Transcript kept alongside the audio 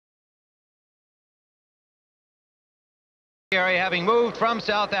Having moved from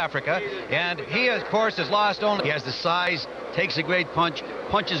South Africa, and he, of course, has lost only. He has the size, takes a great punch,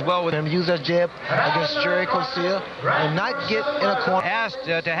 punches well with him. Use that jab against Gerrie Coetzee and not get in a corner. Asked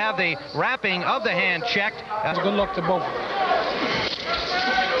to have the wrapping of the hand checked. Good luck to both.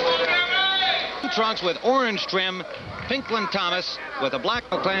 Trunks with orange trim. Pinklon Thomas with a black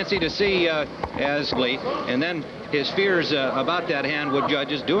Clancy to see and then his fears about that hand with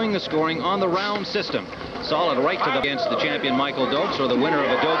judges doing the scoring on the round system. Solid right to the against the champion Michael Dokes, or the winner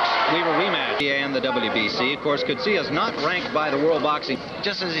of a Dokes-Weaver rematch and the WBC. Of course, Coetzee is not ranked by the World Boxing.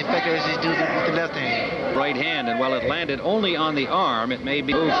 Just as effective as he does with the left hand. Right hand, and while it landed only on the arm, it may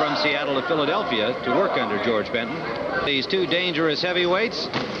be moved from Seattle to Philadelphia to work under George Benton. These two dangerous heavyweights.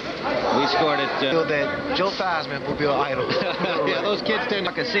 We scored it. Feel that Joe Theismann will be an idol. Yeah, those kids tend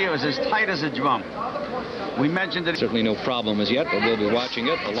to see it was as tight as a drum. We mentioned it. Certainly no problem as yet, but we'll be watching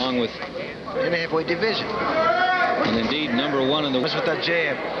it along with. In the heavyweight division. And indeed, number one in the. With that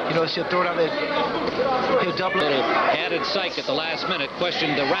jab, you know, she'll throw it out there. He'll double it. Little added psych at the last minute.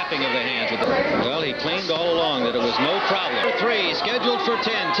 Questioned the wrapping of the hands. Well, he claimed all along that it was no problem. Number 3, scheduled for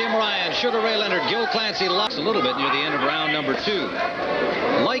 10. Tim Ryan, Sugar Ray Leonard, Gil Clancy lost a little bit near the end of round number 2.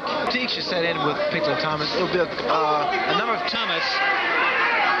 Like Teague should set in with Pinklon Thomas. It'll be a number of Thomas.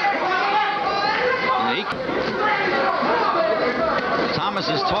 Thomas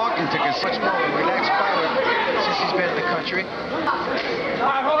is talking to much more relaxed fighter since he's been in the country.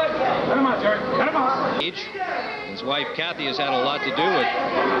 His wife Kathy has had a lot to do with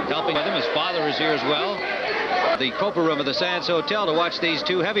helping with him. His father is here as well. The Copa room of the Sands Hotel to watch these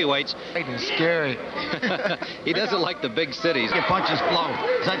two heavyweights. It's scary. He doesn't like the big cities. Your punches flow.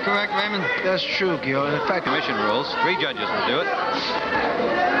 Is that correct, Raymond? That's true, Gil. In fact, commission rules. 3 judges will do it.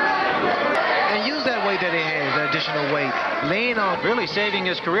 And use that weight that he has, that additional weight. Laying on. Really saving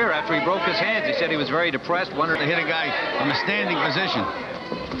his career after he broke his hands. He said he was very depressed, wondered to hit a guy from a standing position.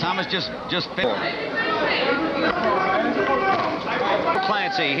 Thomas just failed.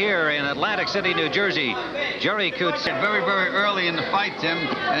 Clancy here in Atlantic City, New Jersey. Gerrie Coetzee. Very, very early in the fight, Tim.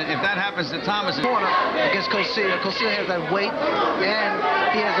 And if that happens to Thomas corner against Coetzee, Coetzee has that weight and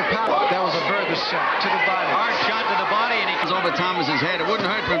he has the power. That was a burger shot to the body. Hard shot to the body, and he comes over Thomas's head. It wouldn't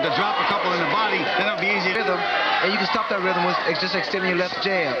hurt for him to drop a couple in the body. Then it'll be easy. Rhythm, and you can stop that rhythm with just extending your left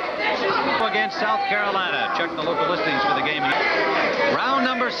jab. Against South Carolina. Check the local listings for the game. Round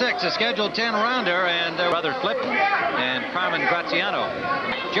number 6, a scheduled 10-rounder, and their brother Flip and Carmen Graziano.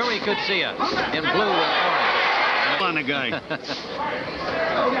 Gerrie Coetzee in blue and orange. On the guy.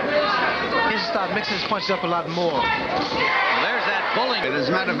 He should start mixing his punches up a lot more. Well, there's that bullying. As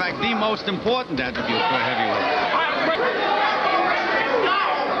a matter of fact, the most important attribute for a heavyweight.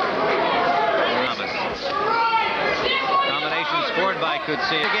 Combination scored by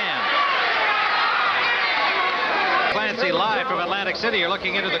Coetzee again. Clancy live from Atlantic City. You're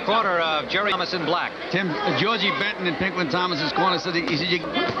looking into the corner of Gerrie Thomas in black. Tim, Georgie Benton in Pinklon Thomas's corner said he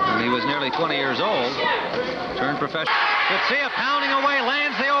was nearly 20 years old. Turned professional. Coetzee pounding away,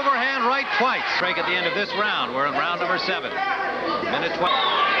 lands the overhand right twice. Break at the end of this round. We're in round number 7. Minute 12.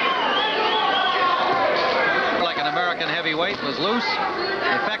 Like an American heavyweight, was loose,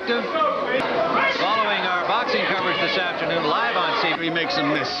 effective. Following our boxing coverage this afternoon live on CB. He makes a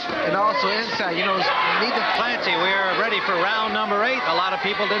miss. And also inside, you know, neither. Clancy, we are ready for round number 8. A lot of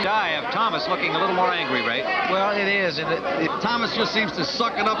people didn't die of Thomas looking a little more angry, Ray. Well, it is. And Thomas just seems to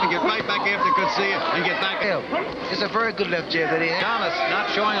suck it up and get right back after Coetzee and get back. It's a very good left jab that he has. Thomas not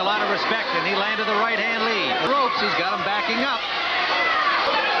showing a lot of respect, and he landed the right-hand lead. The ropes, he's got him backing up.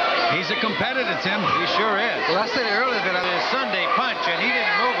 He's a competitor, Tim. He sure is. Well, I said earlier that his Sunday punch, and he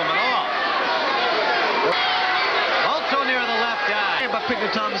didn't move him at all. Also near the left eye. But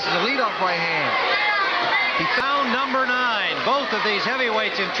Pinklon Thomas is a leadoff right hand. He found number 9. Both of these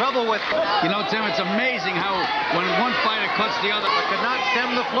heavyweights in trouble with. You know, Tim, it's amazing how when one fighter cuts the other. But could not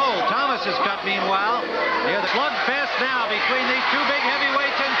stem the flow. Thomas is cut, meanwhile. Here's the slugfest now between these two big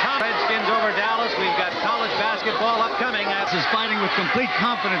heavyweights and Thomas. Redskins over Dallas. We've got college basketball upcoming. This is fighting with complete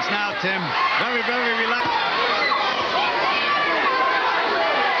confidence now, Tim. Very, very relaxed.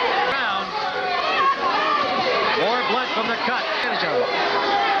 Round. More blood from the cut.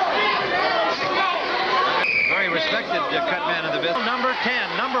 Very respected cut man of the business. Number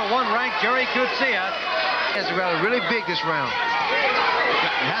 10, number 1 ranked Gerrie Coetzee. It's really big this round.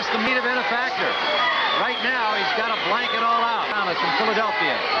 It has to meet have been a factor. Right now, he's got to blank it all out. Thomas from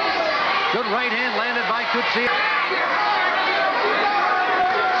Philadelphia. Good right hand landed by Coetzee.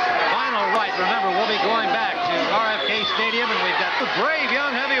 Final right. Remember, we'll be going back to RFK Stadium, and we've got 2 brave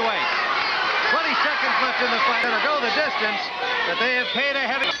young heavyweights. 20 seconds left in the fight. Going to go the distance that they have paid a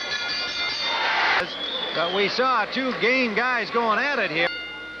heavy. But we saw two Gain guys going at it here.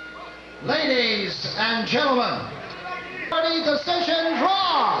 Ladies and gentlemen, majority decision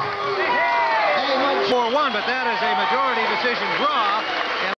draw. 4-1, but that is a majority decision draw.